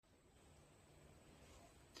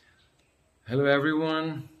Hello,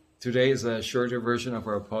 everyone. Today is a shorter version of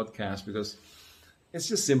our podcast because it's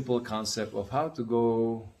just simple concept of how to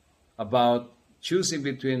go about choosing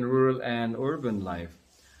between rural and urban life.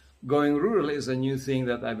 Going rural is a new thing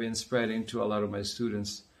that I've been spreading to a lot of my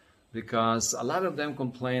students because a lot of them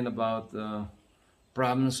complain about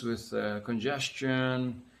problems with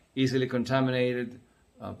congestion, easily contaminated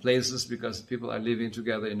places because people are living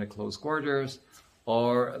together in a close quarters,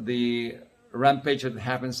 or the rampage that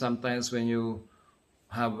happens sometimes when you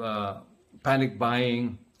have panic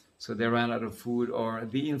buying, so they run out of food, or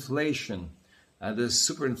the inflation. The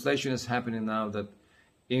super inflation is happening now that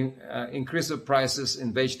increase of prices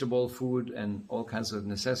in vegetable food and all kinds of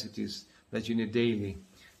necessities that you need daily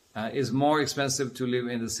is more expensive to live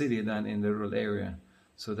in the city than in the rural area.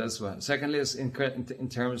 So that's why. Secondly, is in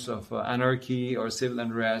terms of anarchy or civil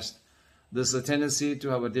unrest, there's a tendency to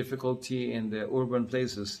have a difficulty in the urban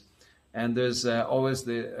places. And there's always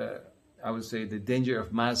I would say, the danger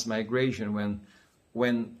of mass migration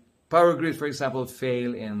when power grid, for example,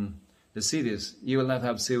 fail in the cities. You will not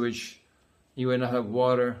have sewage, you will not have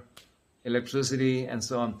water, electricity, and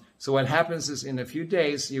so on. So what happens is in a few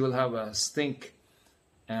days, you will have a stink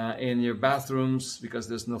in your bathrooms because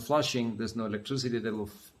there's no flushing, there's no electricity that will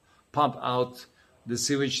pump out the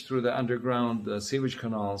sewage through the underground sewage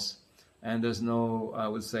canals. And there's no, I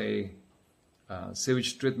would say,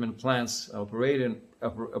 sewage treatment plants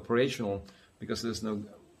operational because there's no,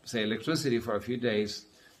 say, electricity for a few days.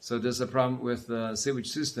 So there's a problem with the sewage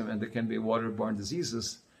system, and there can be waterborne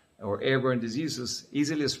diseases or airborne diseases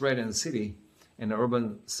easily spread in the city in an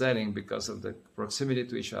urban setting because of the proximity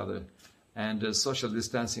to each other, and the social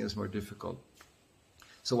distancing is more difficult.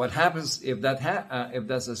 So what happens if if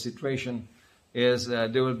that's a situation is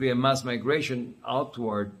there will be a mass migration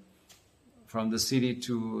outward from the city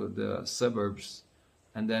to the suburbs,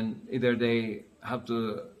 and then either they have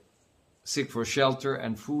to seek for shelter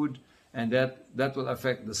and food, and that will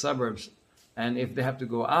affect the suburbs. And if they have to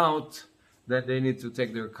go out, then they need to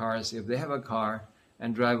take their cars, if they have a car,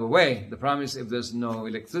 and drive away. The problem is if there's no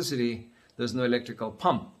electricity, there's no electrical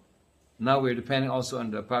pump. Now we're depending also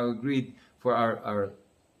on the power grid for our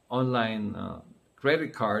online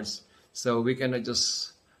credit cards, so we cannot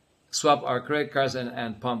just swap our credit cards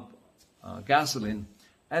and pump gasoline,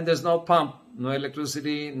 and there's no pump, no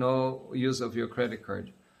electricity, no use of your credit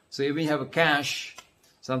card. So even you have a cash,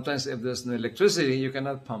 sometimes if there's no electricity, you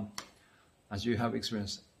cannot pump, as you have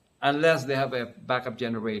experienced, unless they have a backup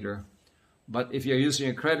generator. But if you're using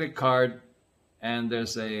a credit card and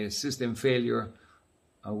there's a system failure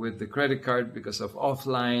with the credit card because of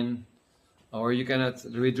offline, or you cannot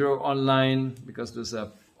withdraw online because there's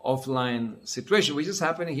a offline situation, which is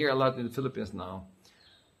happening here a lot in the Philippines now,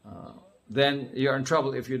 then you're in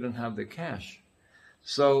trouble if you don't have the cash.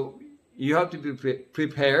 So you have to be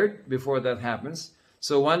prepared before that happens.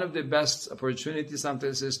 So one of the best opportunities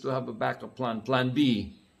sometimes is to have a backup plan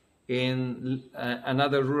B, in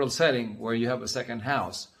another rural setting where you have a second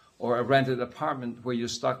house or a rented apartment where you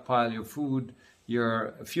stockpile your food,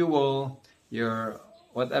 your fuel, your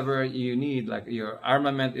whatever you need, like your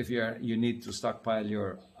armament if you need to stockpile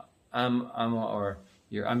your ammo or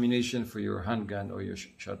your ammunition for your handgun or your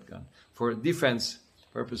shotgun for defense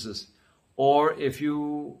purposes. Or if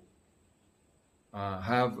you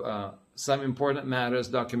have some important matters,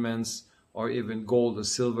 documents, or even gold or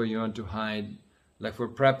silver you want to hide, like for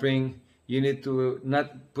prepping, you need to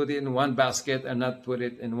not put it in one basket and not put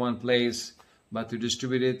it in one place, but to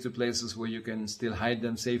distribute it to places where you can still hide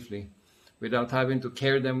them safely without having to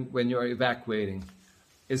carry them when you are evacuating.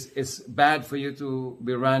 It's bad for you to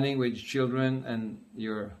be running with children and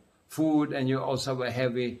your food, and you also have a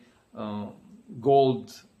heavy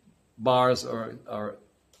gold bars or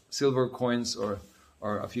silver coins or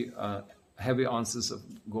a few heavy ounces of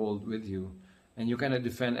gold with you. And you cannot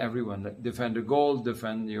defend everyone. Defend the gold,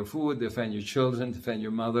 defend your food, defend your children, defend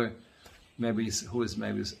your mother, who is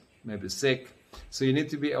maybe sick. So you need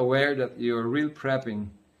to be aware that your real prepping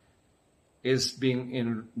is being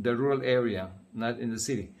in the rural area, not in the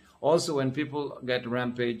city. Also, when people get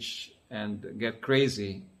rampage and get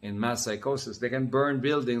crazy in mass psychosis, they can burn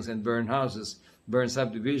buildings and burn houses, burn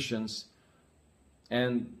subdivisions,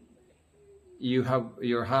 and you have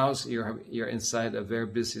your house, you're inside a very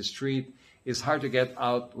busy street. It's hard to get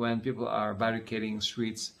out when people are barricading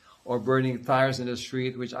streets or burning tires in the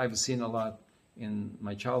street, which I've seen a lot in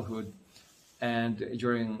my childhood and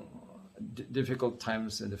during difficult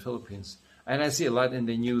times in the Philippines. And I see a lot in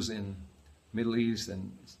the news in Middle East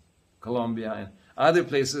and Colombia and other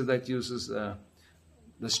places that uses the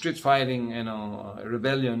street fighting,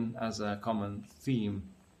 rebellion as a common theme.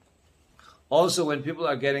 Also, when people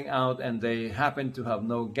are getting out and they happen to have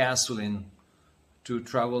no gasoline to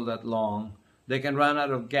travel that long, they can run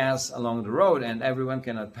out of gas along the road and everyone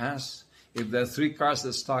cannot pass. If there are 3 cars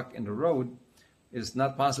that stuck in the road, it's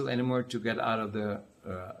not possible anymore to get out of the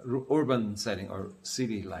urban setting or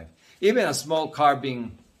city life. Even a small car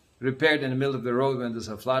being repaired in the middle of the road when there's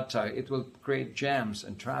a flat tire, it will create jams,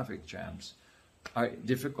 and traffic jams are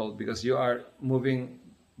difficult because you are moving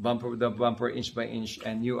bumper with bumper, inch by inch,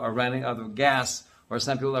 and you are running out of gas, or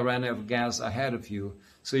some people are running out of gas ahead of you.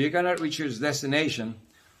 So you cannot reach your destination.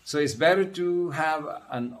 So it's better to have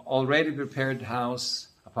an already prepared house,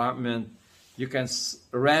 apartment. You can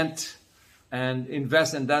rent and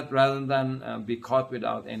invest in that rather than be caught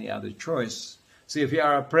without any other choice. So if you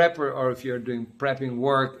are a prepper, or if you're doing prepping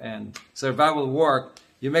work and survival work,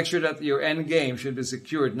 you make sure that your end game should be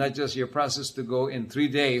secured, not just your process to go in 3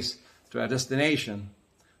 days to a destination,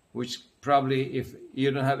 which probably, if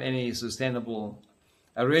you don't have any sustainable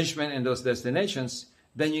arrangement in those destinations,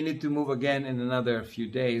 then you need to move again in another few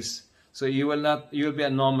days. So you'll be a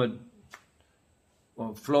nomad,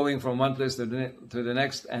 flowing from one place to the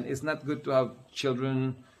next, and it's not good to have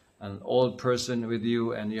children, an old person with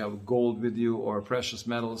you, and you have gold with you, or precious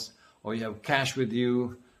metals, or you have cash with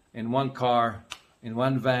you in one car, in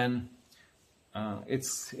one van.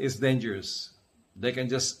 It's dangerous. They can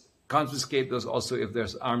just confiscate those also if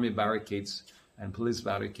there's army barricades and police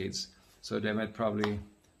barricades. So they might probably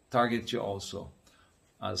target you also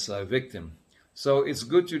as a victim. So it's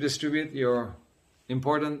good to distribute your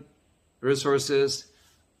important resources.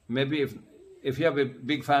 Maybe if you have a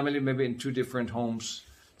big family, maybe in 2 different homes,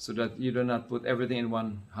 so that you do not put everything in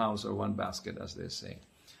one house or one basket, as they say.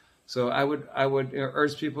 So I would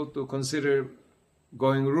urge people to consider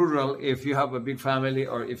going rural if you have a big family,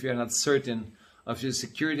 or if you're not certain of your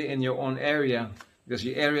security in your own area, because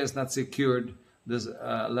your area is not secured. There's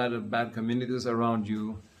a lot of bad communities around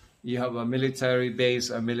you. You have a military base,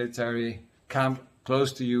 a military camp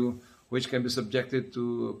close to you, which can be subjected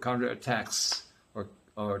to counterattacks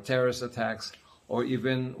or terrorist attacks, or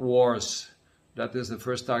even wars. That is the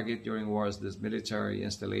first target during wars, these military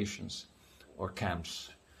installations or camps.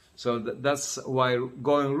 So that's why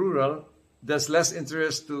going rural, there's less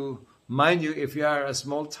interest to, mind you, if you are a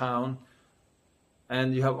small town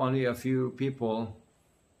and you have only a few people,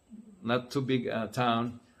 not too big a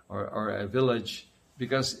town or a village,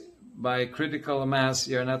 because by critical mass,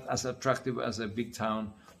 you're not as attractive as a big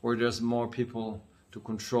town where there's more people to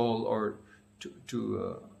control or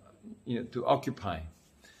to occupy.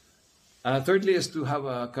 Thirdly is to have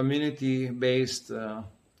a community-based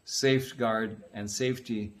safeguard and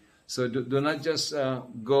safety. So do not just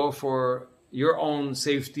go for your own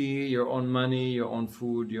safety, your own money, your own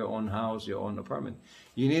food, your own house, your own apartment.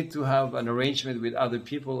 You need to have an arrangement with other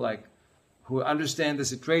people who understand the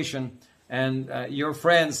situation, and your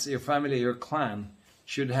friends, your family, your clan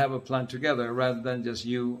should have a plan together rather than just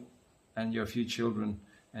you and your few children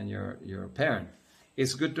and your parent.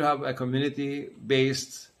 It's good to have a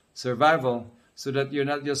community-based survival, so that you're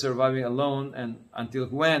not just surviving alone, and until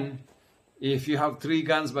when, if you have 3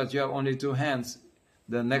 guns but you have only 2 hands,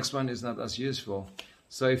 the next one is not as useful.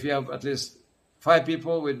 So if you have at least 5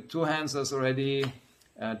 people with 2 hands, that's already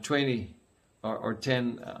 20 or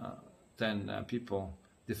 10 people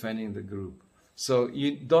defending the group. So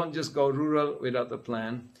you don't just go rural without a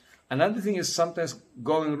plan. Another thing is, sometimes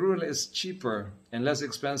going rural is cheaper and less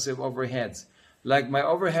expensive overheads. Like my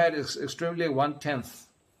overhead is extremely 1/10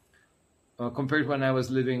 compared to when I was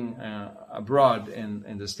living abroad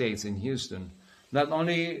in the States, in Houston. Not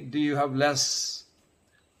only do you have less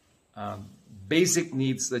basic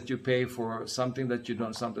needs that you pay for something that you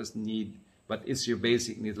don't sometimes need, but it's your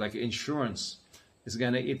basic needs, like insurance. It's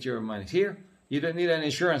going to eat your money. Here, you don't need an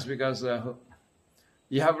insurance because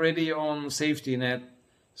you have already your own safety net,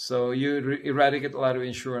 so you eradicate a lot of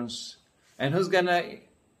insurance. And who's going to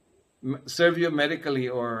serve you medically,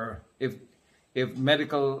 or if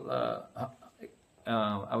medical,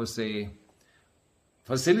 I would say,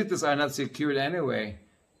 facilities are not secured anyway.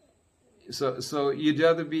 So you'd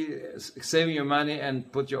rather be saving your money and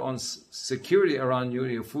put your own security around you,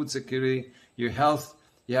 your food security, your health.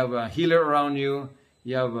 You have a healer around you.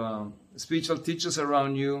 You have spiritual teachers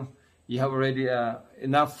around you. You have already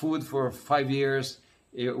enough food for 5 years.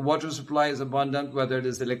 Your water supply is abundant. Whether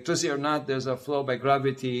there's electricity or not, there's a flow by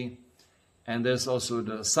gravity. And there's also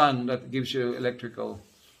the sun that gives you electrical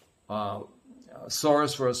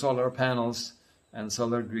source for solar panels and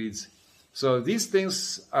solar grids. So these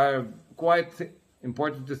things are quite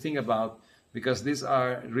important to think about, because these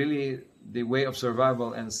are really the way of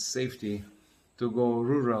survival and safety to go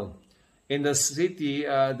rural. In the city,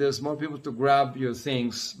 there's more people to grab your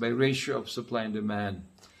things by ratio of supply and demand.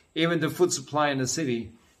 Even the food supply in the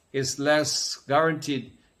city is less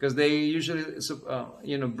guaranteed because they usually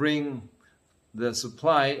bring the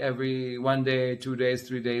supply every 1 day, 2 days,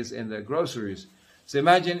 3 days in the groceries. So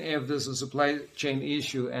imagine if there's a supply chain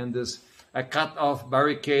issue and there's a cut-off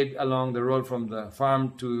barricade along the road from the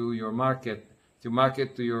farm to your market,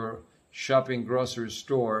 to your shopping grocery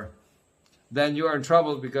store, then you are in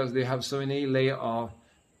trouble because they have so many layovers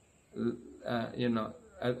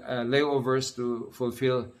to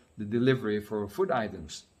fulfill the delivery for food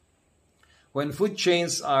items. When food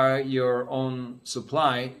chains are your own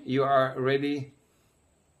supply, you are already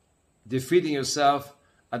defeating yourself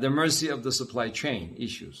at the mercy of the supply chain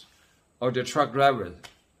issues, or the truck driver,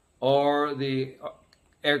 or the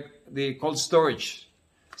cold storage.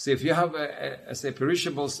 So if you have say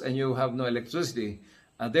perishables and you have no electricity,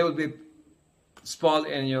 they will be spoiled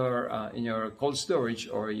in your cold storage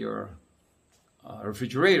or your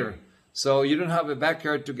refrigerator. So you don't have a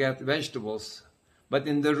backyard to get vegetables. But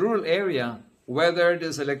in the rural area, whether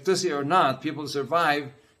there's electricity or not, people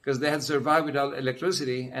survive because they had survived without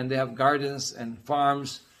electricity, and they have gardens and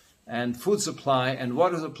farms and food supply and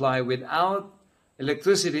water supply without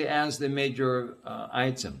electricity as the major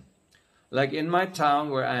item. Like in my town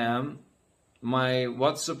where I am, my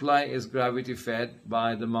water supply is gravity fed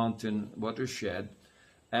by the mountain watershed,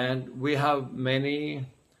 and we have many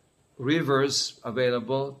rivers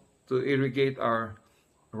available to irrigate our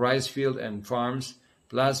rice field and farms.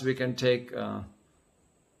 Plus, we can take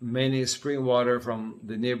many spring water from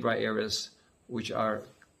the nearby areas, which are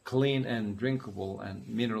clean and drinkable, and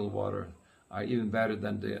mineral water are even better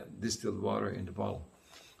than the distilled water in the bottle.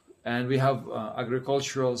 And we have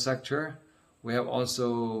agricultural sector. We have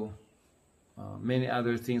also many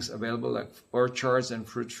other things available, like orchards and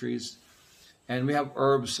fruit trees. And we have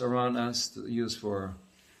herbs around us to use for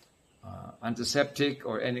antiseptic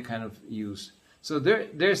or any kind of use. So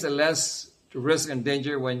there's a less risk and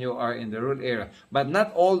danger when you are in the rural area. But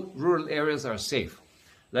not all rural areas are safe.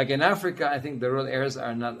 Like in Africa, I think the rural areas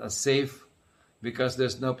are not as safe because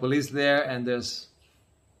there's no police there, and there's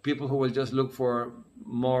people who will just look for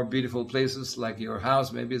more beautiful places, like your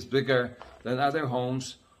house maybe is bigger than other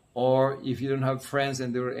homes, or if you don't have friends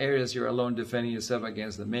in the rural areas, you're alone defending yourself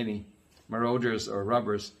against the many marauders or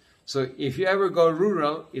robbers. So if you ever go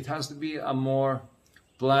rural, it has to be a more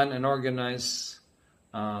planned and organized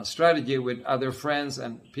strategy with other friends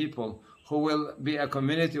and people who will be a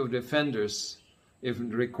community of defenders if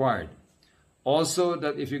required. Also,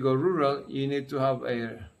 that if you go rural, you need to have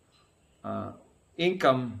a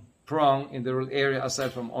income prong in the rural area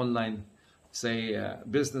aside from online, say,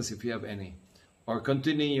 business if you have any. Or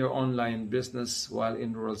continuing your online business while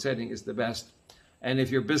in rural setting is the best. And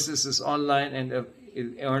if your business is online and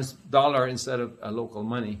it earns dollar instead of a local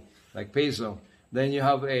money, like peso, then you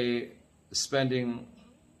have a spending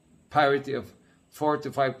parity of 4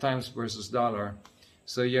 to 5 times versus dollar.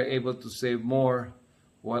 So you're able to save more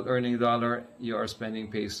while earning dollar. You are spending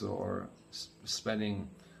peso or spending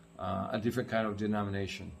a different kind of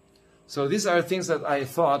denomination. So these are things that I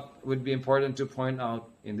thought would be important to point out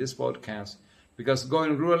in this podcast, because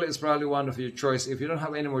going rural is probably one of your choice if you don't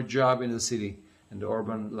have any more job in the city, in the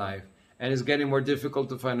urban life, and it's getting more difficult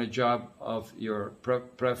to find a job of your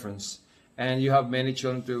preference, and you have many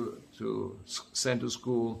children to send to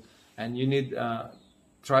school, and you need a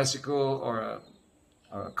tricycle or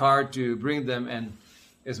a car to bring them, and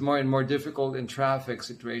it's more and more difficult in traffic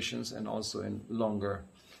situations and also in longer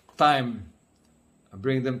time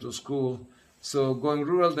bring them to school. So going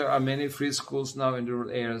rural, there are many free schools now in the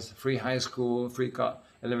rural areas, free high school, free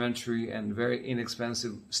elementary, and very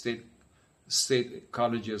inexpensive state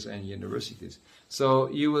colleges and universities. So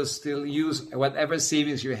you will still use whatever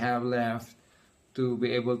savings you have left to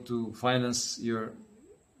be able to finance your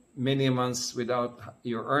many months without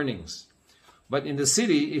your earnings. But in the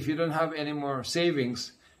city, if you don't have any more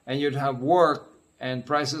savings and you have work and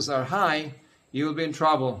prices are high, you will be in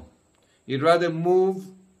trouble. You'd rather move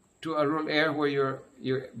to a rural area where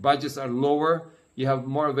your budgets are lower, you have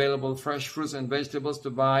more available fresh fruits and vegetables to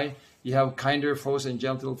buy, you have kinder folks and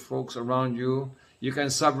gentle folks around you. You can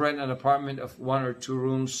sub-rent an apartment of 1 or 2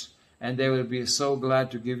 rooms, and they will be so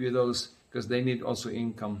glad to give you those because they need also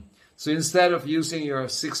income. So instead of using your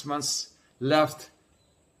 6 months left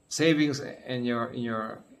savings in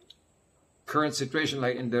your current situation,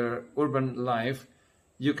 like in the urban life,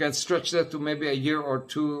 you can stretch that to maybe a year or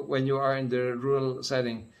 2 when you are in the rural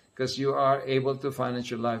setting, because you are able to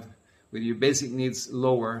finance your life with your basic needs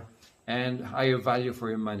lower and higher value for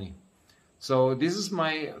your money. So this is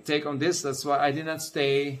my take on this. That's why I did not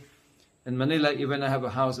stay in Manila, even I have a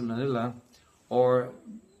house in Manila, or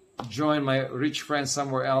join my rich friends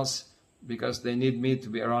somewhere else because they need me to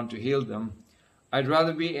be around to heal them. I'd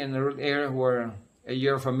rather be in a rural area where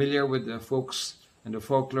you're familiar with the folks and the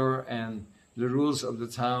folklore and the rules of the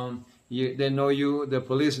town. They know you, the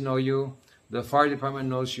police know you, the fire department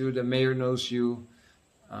knows you, the mayor knows you,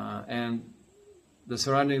 and the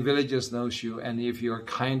surrounding villages knows you. And if you're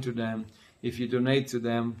kind to them, if you donate to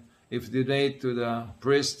them, if you donate to the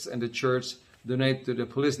priests and the church, donate to the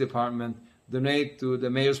police department, donate to the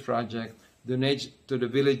mayor's project, donate to the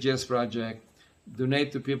villages project,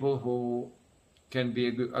 donate to people who can be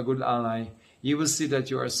a good ally, you will see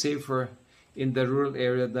that you are safer in the rural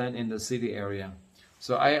area than in the city area.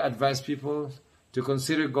 So I advise people to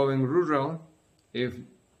consider going rural if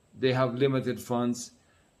they have limited funds.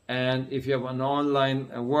 And if you have an online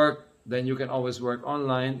work, then you can always work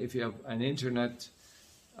online if you have an internet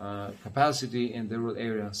capacity in the rural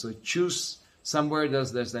area. So choose somewhere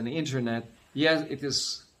there's an internet. Yes,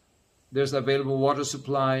 there's available water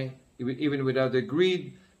supply, even without the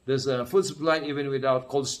grid. There's a food supply, even without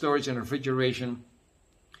cold storage and refrigeration.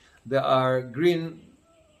 There are green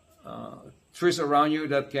trees around you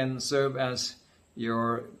that can serve as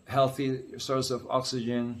your healthy source of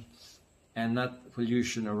oxygen and not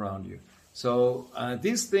pollution around you. So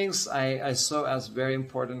these things I saw as very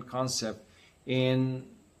important concept in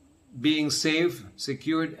being safe,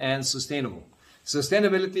 secured, and sustainable.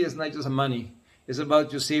 Sustainability is not just money. It's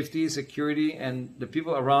about your safety, security, and the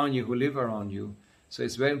people around you who live around you. So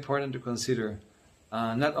it's very important to consider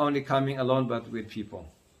not only coming alone, but with people.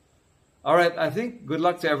 All right, I think good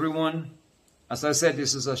luck to everyone. As I said,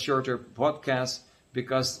 this is a shorter podcast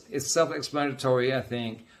because it's self-explanatory, I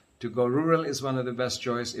think. To go rural is one of the best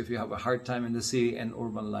choice if you have a hard time in the city and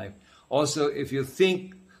urban life. Also, if you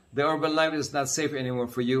think the urban life is not safe anymore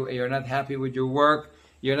for you, and you're not happy with your work,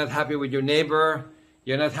 you're not happy with your neighbor,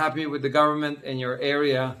 you're not happy with the government in your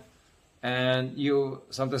area, and you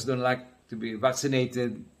sometimes don't like to be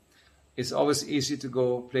vaccinated, it's always easy to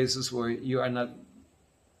go places where you are not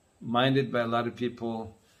minded by a lot of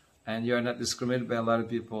people and you are not discriminated by a lot of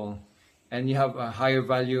people, and you have a higher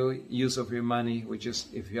value use of your money, which is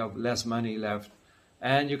if you have less money left,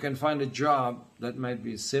 and you can find a job that might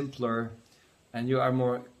be simpler and you are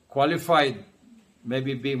more qualified,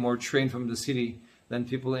 maybe be more trained from the city than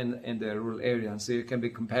people in the rural area. So you can be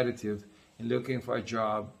competitive in looking for a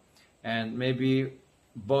job, and maybe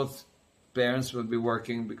both parents will be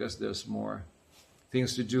working because there's more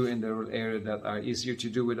things to do in the rural area that are easier to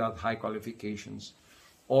do without high qualifications.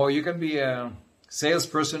 Or you can be a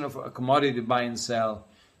salesperson of a commodity, buy and sell,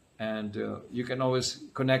 and you can always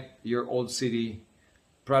connect your old city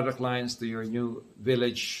product lines to your new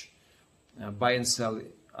village, buy and sell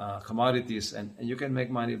commodities, and you can make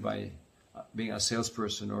money by being a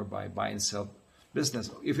salesperson or by buy and sell business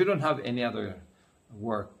if you don't have any other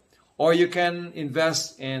work. Or you can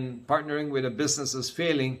invest in partnering with a business that's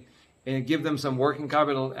failing and give them some working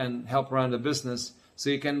capital and help run the business. So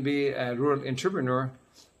you can be a rural entrepreneur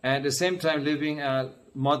and at the same time living a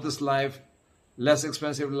modest life, less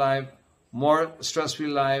expensive life, more stress-free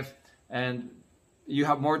life, and you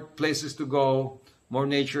have more places to go, more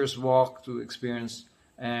nature's walk to experience,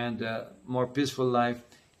 and more peaceful life,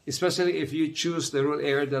 especially if you choose the rural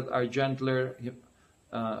area that are gentler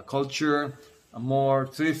culture, more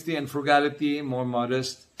thrifty and frugality, more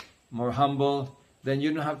modest, more humble. Then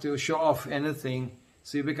you don't have to show off anything.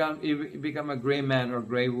 So you become a gray man or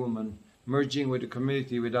gray woman, merging with the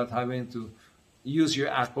community without having to use your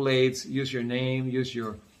accolades, use your name, use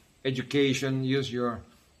your education, use your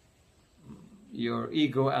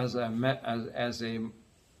ego as a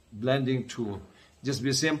blending tool. Just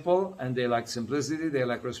be simple, and they like simplicity, they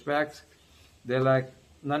like respect, they like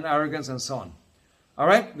non-arrogance, and so on. All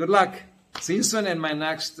right, good luck. See you soon in my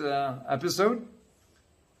next episode,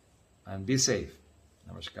 and be safe.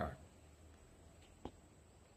 Namaskar.